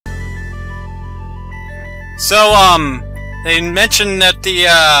So, they mentioned that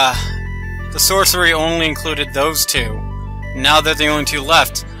the sorcery only included those two. Now they're the only two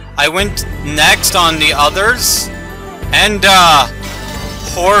left. I went next on the others, and,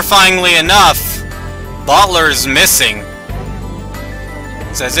 horrifyingly enough, Butler's missing.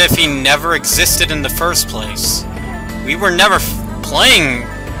 It's as if he never existed in the first place. We were never playing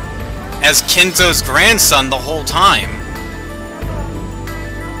as Kinzo's grandson the whole time.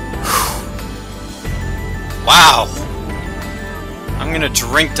 Wow. I'm gonna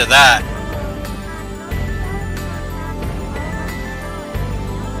drink to that.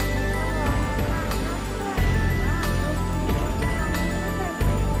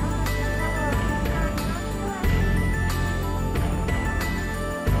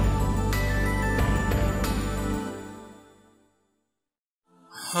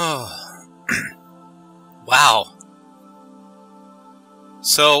 Wow.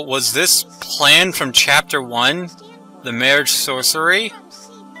 So, was this planned from Chapter 1? The marriage sorcery?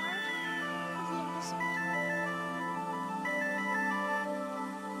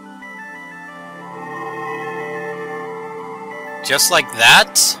 Just like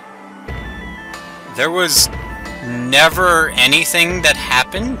that? There was never anything that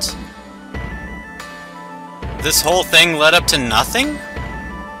happened? This whole thing led up to nothing?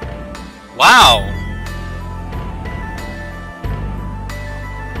 Wow.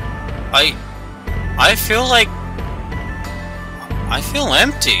 I feel like... I feel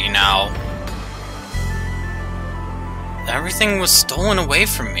empty now. Everything was stolen away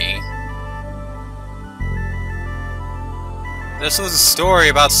from me. This was a story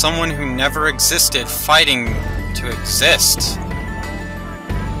about someone who never existed fighting to exist.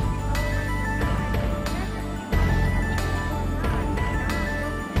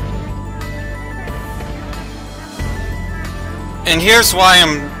 And here's why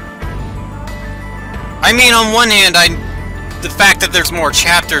I mean, on one hand, the fact that there's more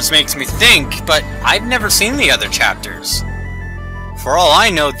chapters makes me think, but I've never seen the other chapters. For all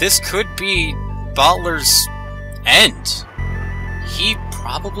I know, this could be Butler's end. He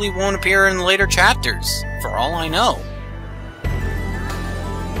probably won't appear in later chapters, for all I know.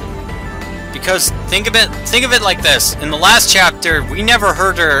 Because think of it like this. In the last chapter, we never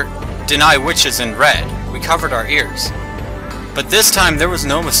heard her deny witches in red. We covered our ears. But this time, there was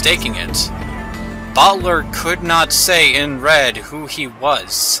no mistaking it. Butler could not say in red who he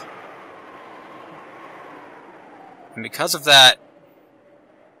was. And because of that,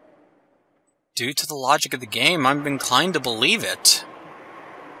 due to the logic of the game, I'm inclined to believe it.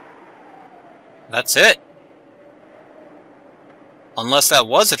 That's it. Unless that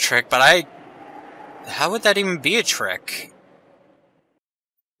was a trick, but how would that even be a trick?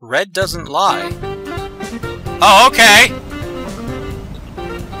 Red doesn't lie. Oh, okay!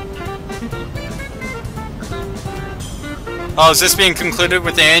 Oh, is this being concluded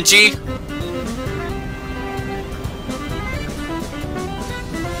with Angie?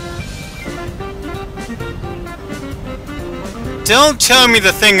 Don't tell me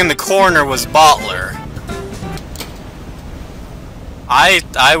the thing in the corner was Butler.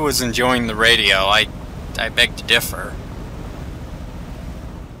 I was enjoying the radio. I beg to differ.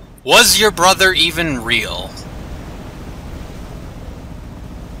 Was your brother even real?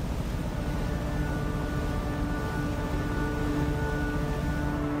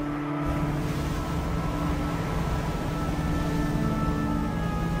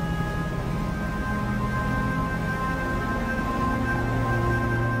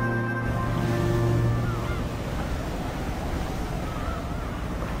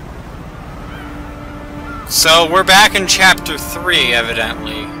 So, we're back in Chapter 3,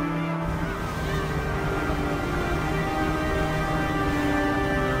 evidently.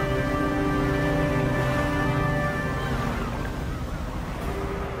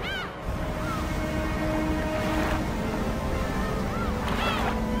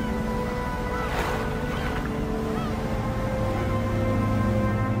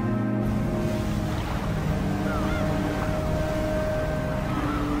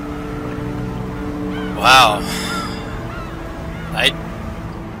 Wow.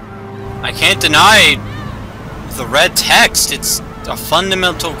 I can't deny the red text. It's a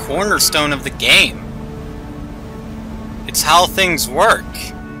fundamental cornerstone of the game. It's how things work.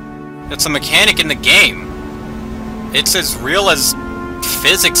 It's a mechanic in the game. It's as real as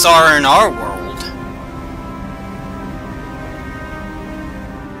physics are in our world.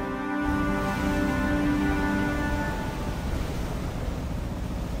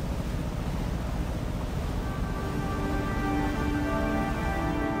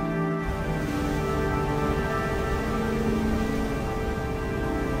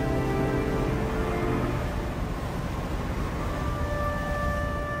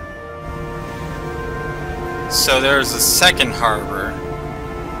 So there's a second harbor.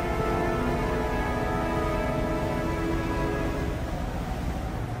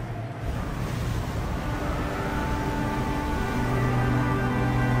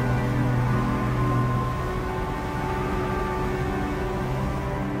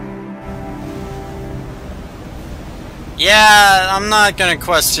 Yeah, I'm not gonna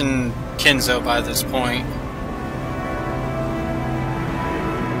question Kinzo by this point.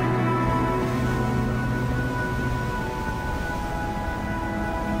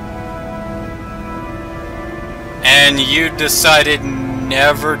 And you decided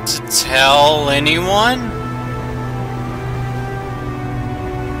never to tell anyone?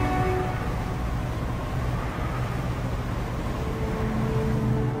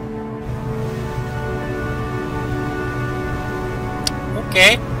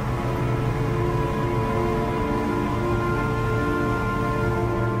 Okay.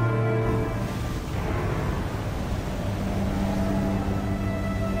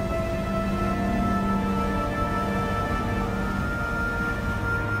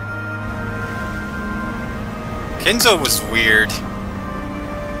 Kinzo was weird.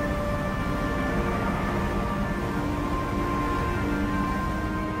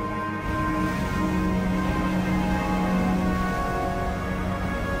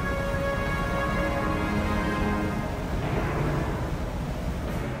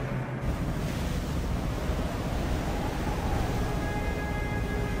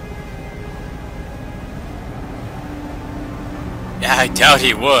 Yeah, I doubt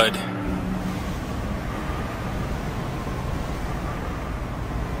he would.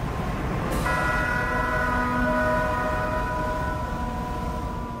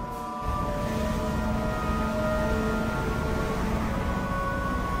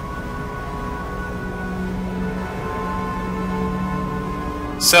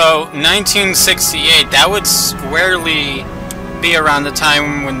 So, 1968, that would squarely be around the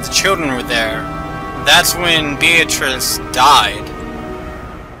time when the children were there. That's when Beatrice died.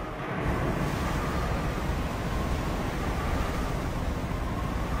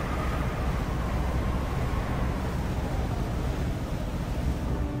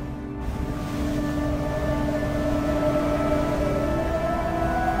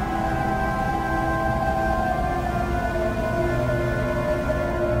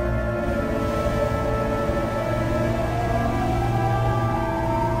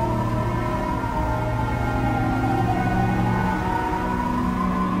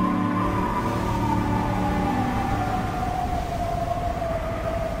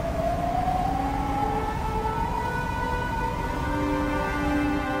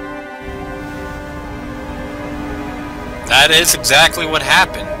 That is exactly what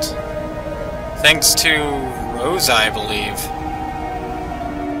happened. Thanks to Rosa, I believe.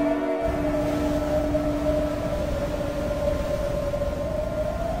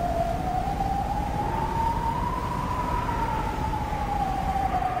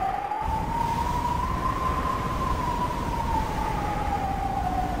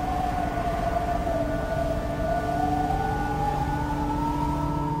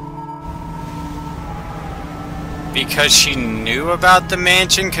 Because she knew about the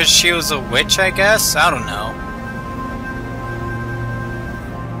mansion because she was a witch, I guess? I don't know.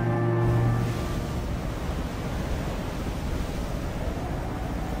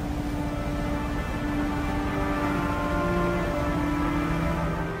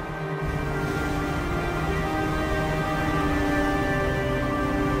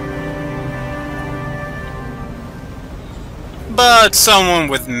 But someone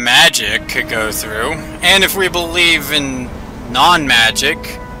with magic could go through. And if we believe in non-magic,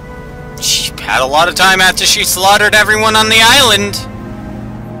 she had a lot of time after she slaughtered everyone on the island.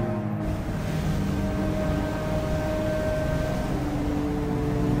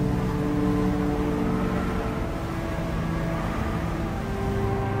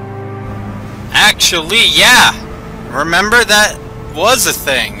 Actually, yeah. Remember, that was a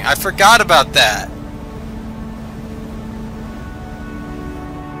thing. I forgot about that.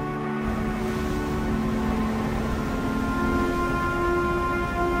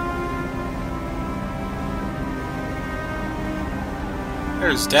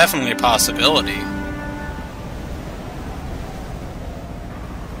 There's definitely a possibility.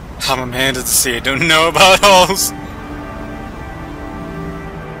 I'm a man to the sea, I don't know about holes.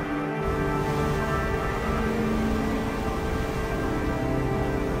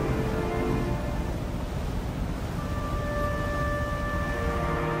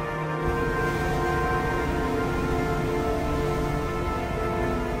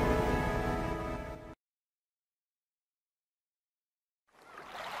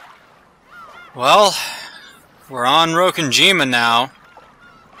 Well, We're on Rokkenjima now.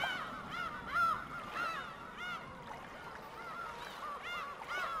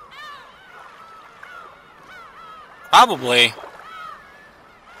 Probably.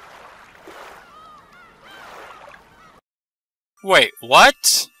 Wait,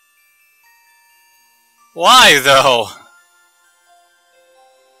 what? Why, though?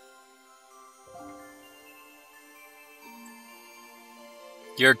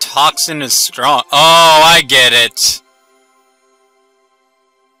 Your toxin is strong. Oh, I get it.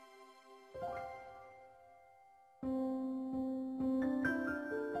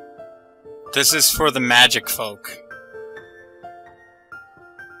 This is for the magic folk.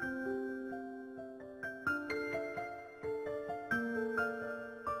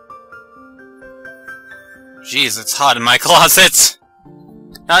 Jeez, it's hot in my closet!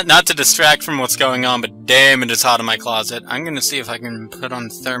 Not to distract from what's going on, but damn, it is hot in my closet. I'm gonna see if I can put on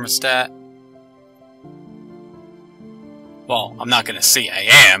thermostat. Well, I'm not gonna see, I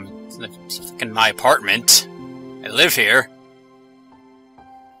am. It's fucking my apartment. I live here.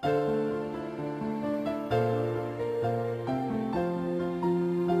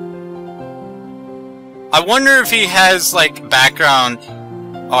 I wonder if he has, like, background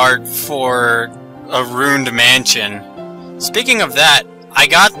art for a ruined mansion. Speaking of that, I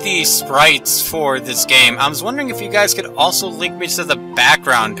got the sprites for this game. I was wondering if you guys could also link me to the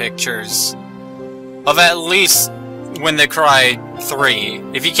background pictures of at least When They Cry 3.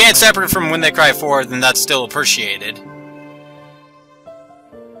 If you can't separate from When They Cry 4, then that's still appreciated.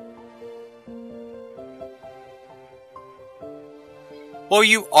 Well,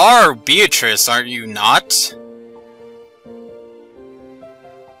 you are Beatrice, aren't you not?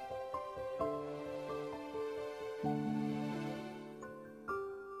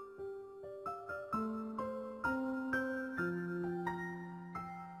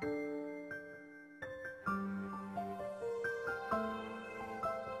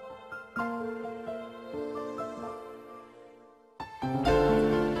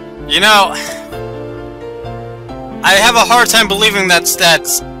 You know, I have a hard time believing that's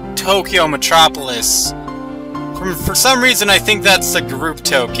Tokyo Metropolis. For some reason, I think that's the group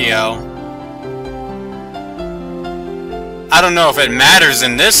Tokyo. I don't know if it matters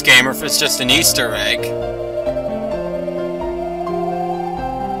in this game or if it's just an Easter egg.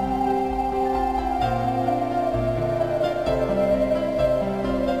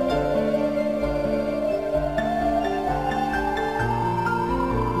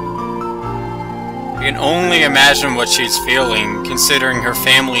 I can only imagine what she's feeling, considering her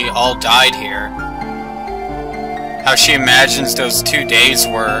family all died here. How she imagines those 2 days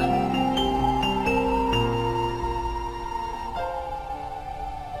were.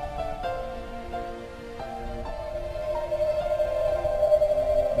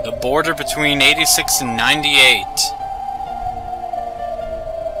 The border between 86 and 98.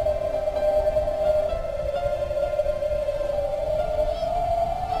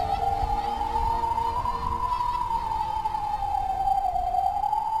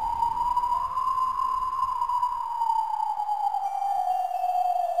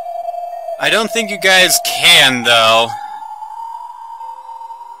 I don't think you guys can, though.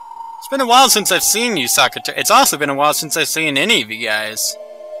 It's been a while since I've seen you, Sakata. It's also been a while since I've seen any of you guys.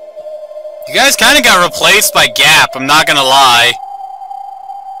 You guys kind of got replaced by Gap, I'm not gonna lie.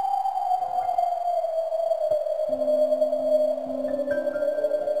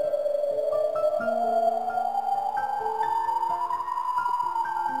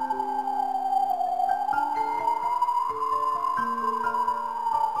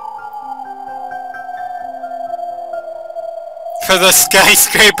 For the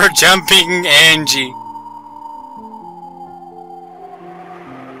skyscraper jumping Angie.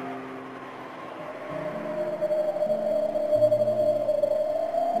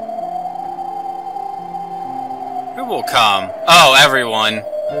 Who will come? Oh, everyone.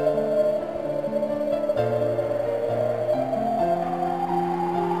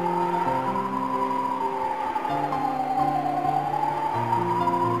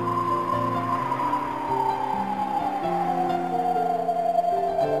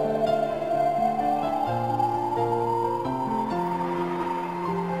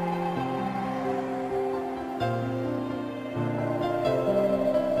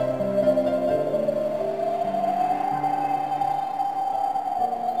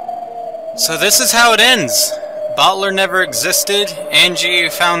 So this is how it ends. Butler never existed. Angie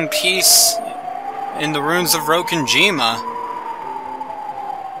found peace in the ruins of Rokkenjima.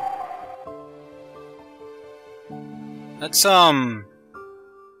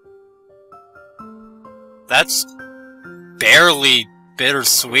 That's barely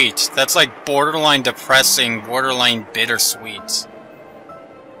bittersweet. That's like borderline depressing, borderline bittersweet.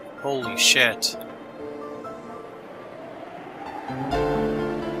 Holy shit.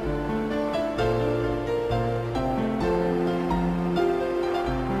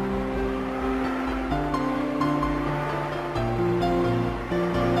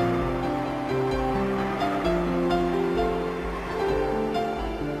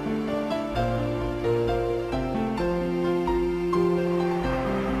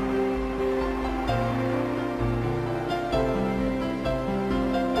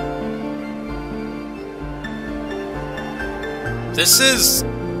 This is...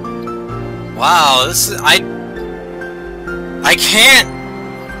 Wow, this is... I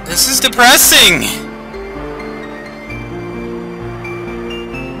can't... This is depressing!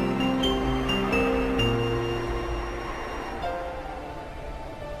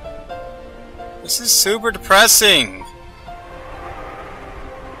 This is super depressing!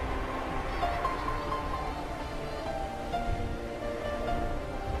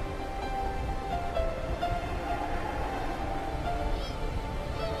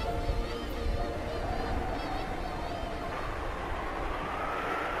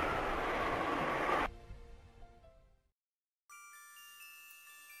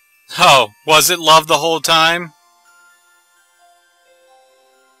 Oh, was it love the whole time?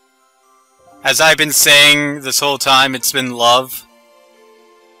 As I've been saying this whole time, it's been love.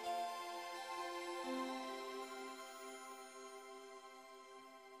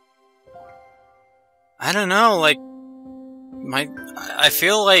 I don't know, like... I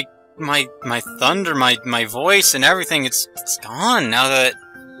feel like my thunder, my voice and everything, it's gone now that...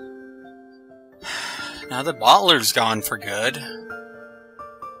 Now that Bottler's gone for good.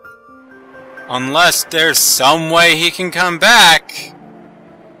 Unless there's some way he can come back.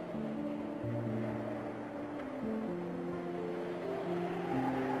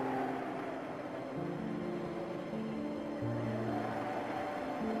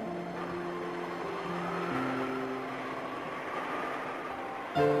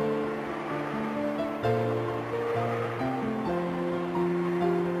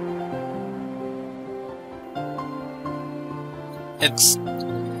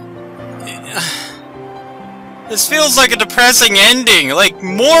 This feels like a depressing ending, like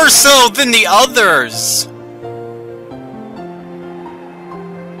more so than the others.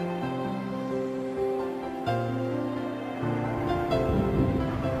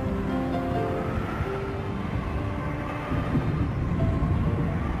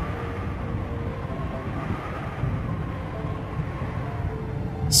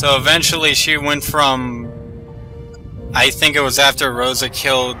 So eventually she went from... I think it was after Rosa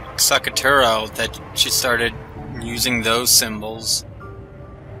killed Sakaturo that she started using those symbols.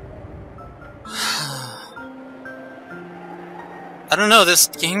 I don't know, this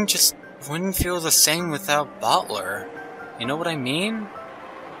game just wouldn't feel the same without Bottler. You know what I mean?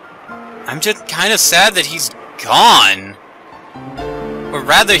 I'm just kind of sad that he's gone. Or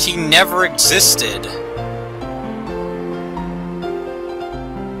rather, he never existed.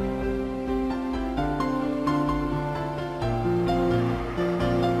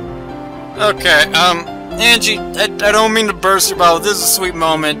 Okay, Angie, I don't mean to burst your bubble. This is a sweet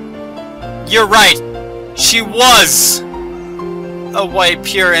moment. You're right. She was a white,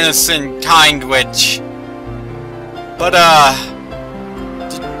 pure, innocent, kind witch. But,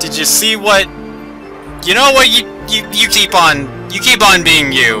 did you see what... You know what? You keep on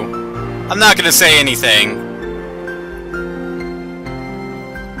being you. I'm not gonna say anything.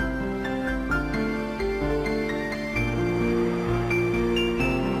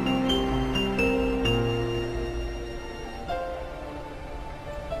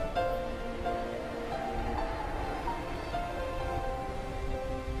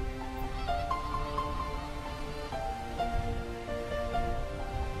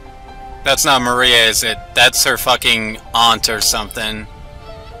 That's not Maria, is it? That's her fucking aunt or something.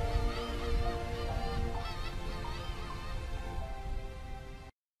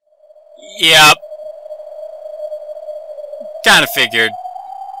 Yep. Kinda figured.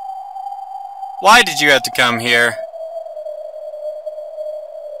 Why did you have to come here?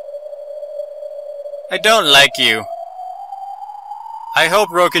 I don't like you. I hope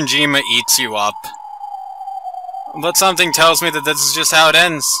Rokkenjima eats you up. But something tells me that this is just how it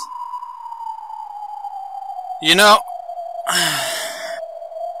ends. You know,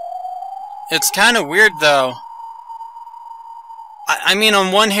 it's kind of weird, though. I mean,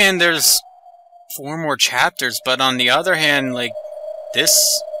 on one hand, there's 4 more chapters, but on the other hand, like,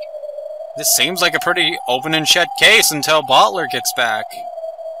 this seems like a pretty open and shut case until Bottler gets back.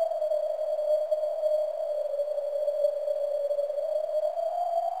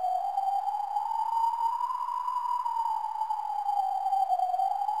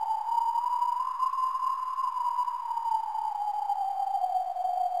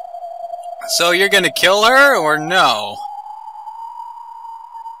 So you're gonna kill her, or no?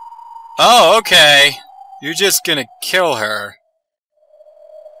 Oh, okay. You're just gonna kill her.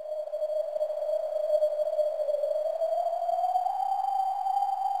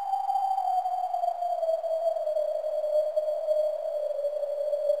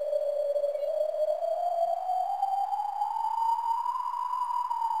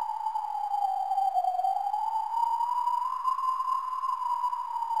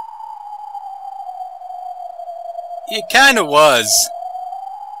 It kinda was.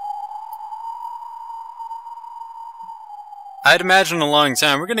 I'd imagine a long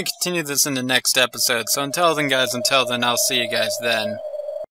time. We're gonna continue this in the next episode, so until then guys, I'll see you guys then.